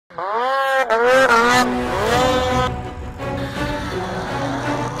Got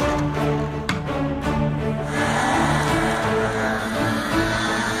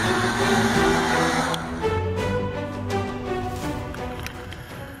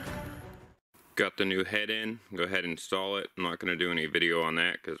the new head in. Go ahead and install it. I'm not going to do any video on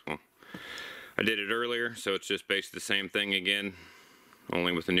that because, well, I did it earlier, so it's just basically the same thing again,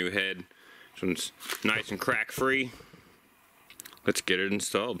 only with a new head. This one's nice and crack free. Let's get it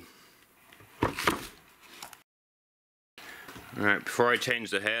installed. Alright, before I change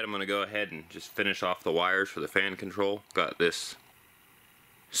the head, I'm going to go ahead and just finish off the wires for the fan control. Got this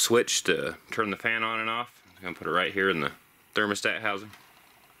switch to turn the fan on and off. I'm going to put it right here in the thermostat housing.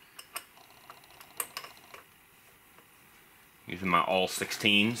 Using my all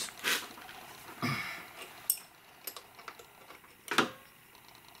 16s.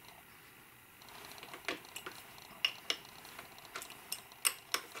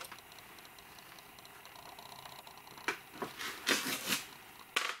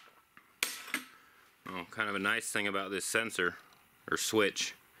 Kind of a nice thing about this sensor or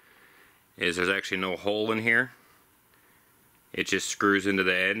switch is there's actually no hole in here. It just screws into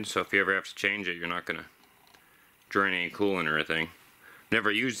the end, so if you ever have to change it, you're not going to drain any coolant or anything.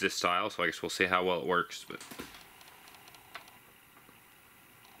 Never used this style, so I guess we'll see how well it works. But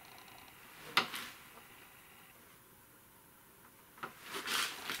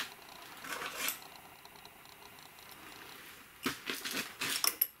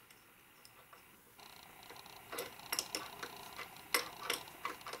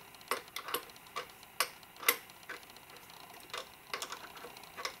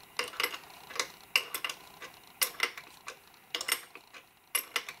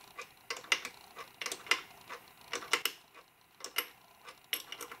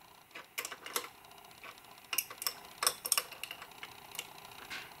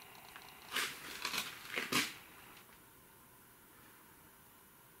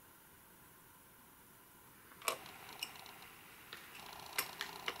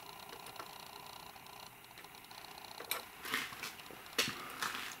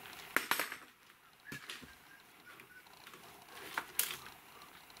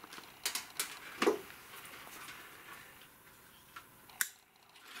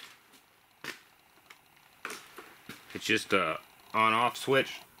it's just a on-off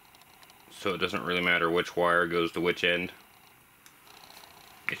switch, so it doesn't really matter which wire goes to which end.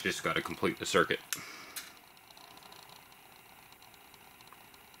 It's just got to complete the circuit.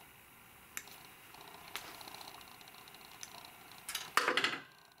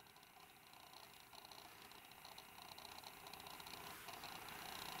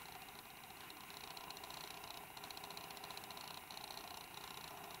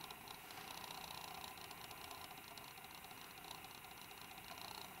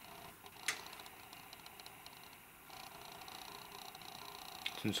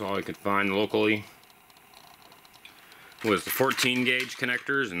 Since all I could find locally was the 14 gauge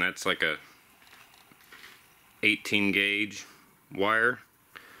connectors, and that's like a 18 gauge wire.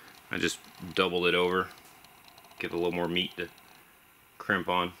 I just doubled it over, give it a little more meat to crimp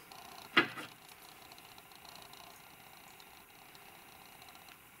on.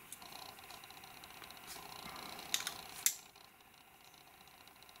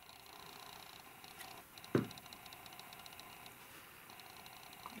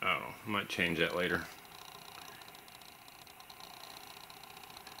 I might change that later.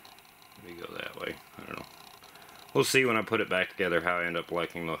 Maybe go that way. I don't know. We'll see when I put it back together how I end up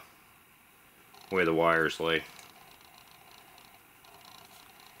liking the way the wires lay.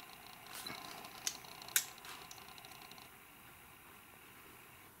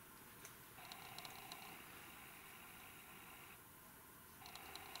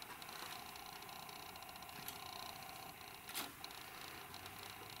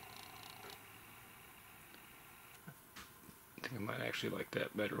 I might actually like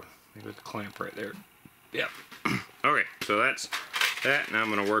that better. Maybe with the clamp right there. Yep. Okay, so that's that. Now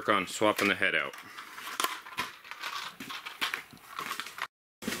I'm going to work on swapping the head out.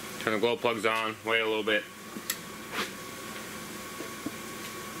 Turn the glow plugs on, wait a little bit.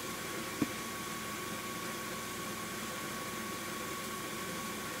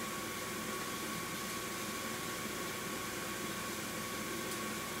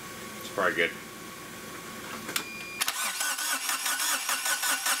 It's probably good.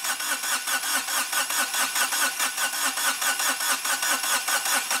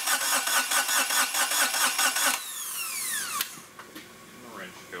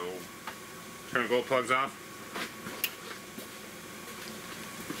 Turn the glow plugs off.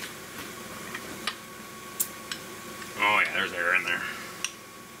 Oh yeah, there's air in there.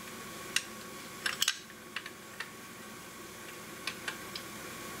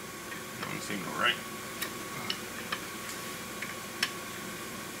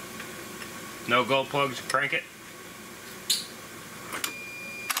 No glow plugs, crank it.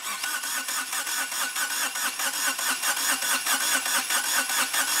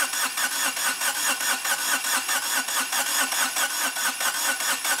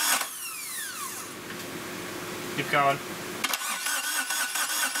 Keep going.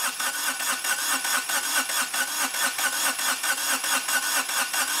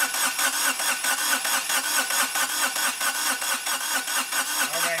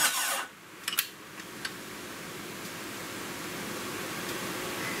 Okay.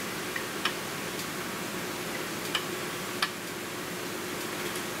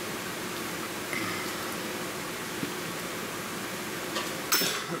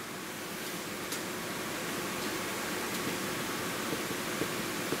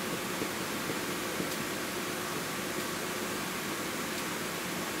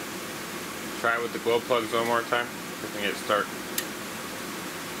 Try it with the glow plugs one more time. I think it start.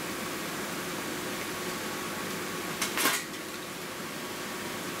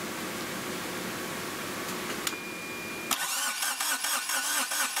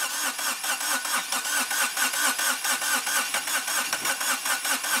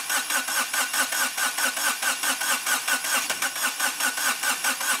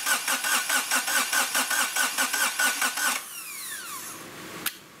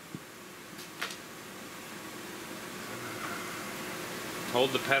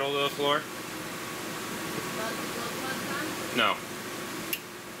 Hold the pedal to the floor. No.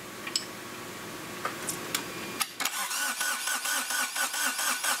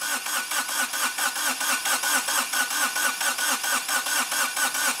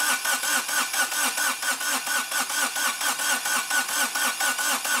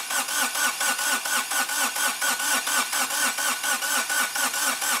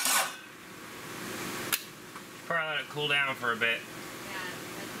 Probably let it cool down for a bit.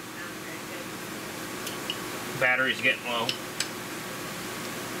 Battery's getting low.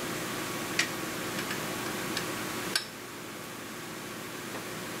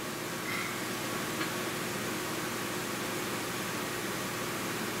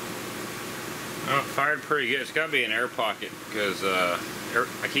 Oh, it fired pretty good. It's got to be an air pocket because I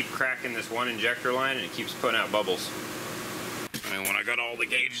keep cracking this one injector line and it keeps putting out bubbles. And when I got all the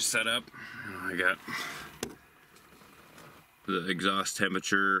gauges set up, I got the exhaust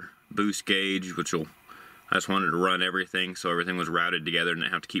temperature boost gauge, which will, I just wanted to run everything so everything was routed together and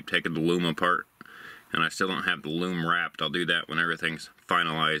didn't have to keep taking the loom apart. And I still don't have the loom wrapped. I'll do that when everything's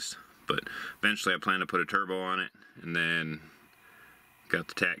finalized. But eventually I plan to put a turbo on it, and then got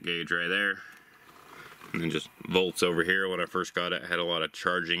the tach gauge right there. And then just volts over here. When I first got it, I had a lot of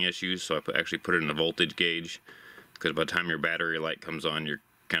charging issues, so I actually put it in a voltage gauge. Because by the time your battery light comes on, you're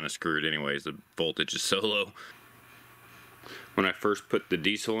kind of screwed anyways. The voltage is so low. When I first put the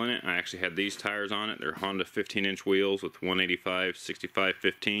diesel in it, I actually had these tires on it. They're Honda 15-inch wheels with 185 65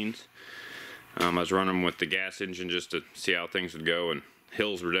 15s. I was running them with the gas engine just to see how things would go, and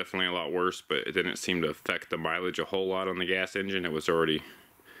hills were definitely a lot worse, but it didn't seem to affect the mileage a whole lot on the gas engine. It was already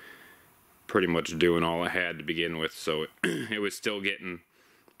pretty much doing all it had to begin with, so it was still getting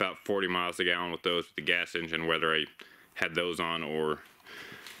about 40 miles a gallon with those with the gas engine, whether I had those on or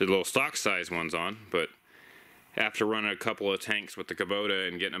the little stock size ones on. But after running a couple of tanks with the Kubota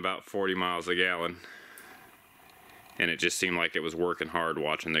and getting about 40 miles a gallon, and it just seemed like it was working hard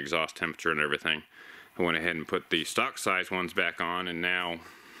watching the exhaust temperature and everything, I went ahead and put the stock size ones back on, and now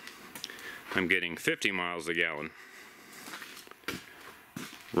I'm getting 50 miles a gallon,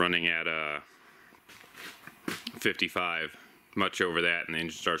 running at 55, much over that, and the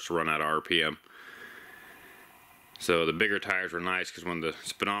engine starts to run out of RPM. So the bigger tires were nice, because when the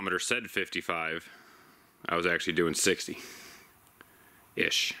speedometer said 55, I was actually doing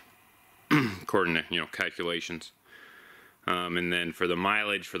 60-ish, according to, calculations. And then for the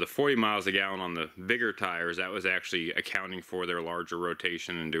mileage, for the 40 miles a gallon on the bigger tires, that was actually accounting for their larger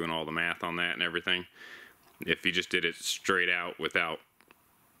rotation and doing all the math on that and everything. If you just did it straight out without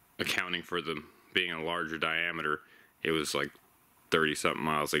accounting for them being a larger diameter, it was like 30-something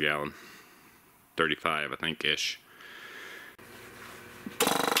miles a gallon. 35, I think-ish.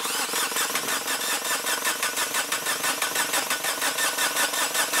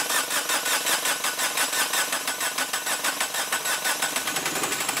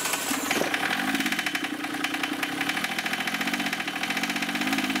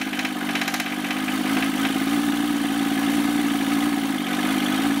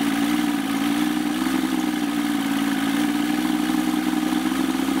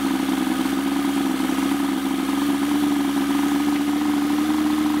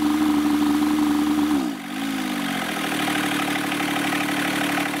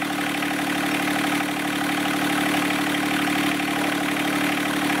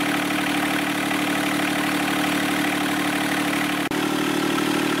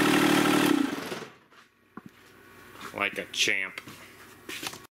 like a champ.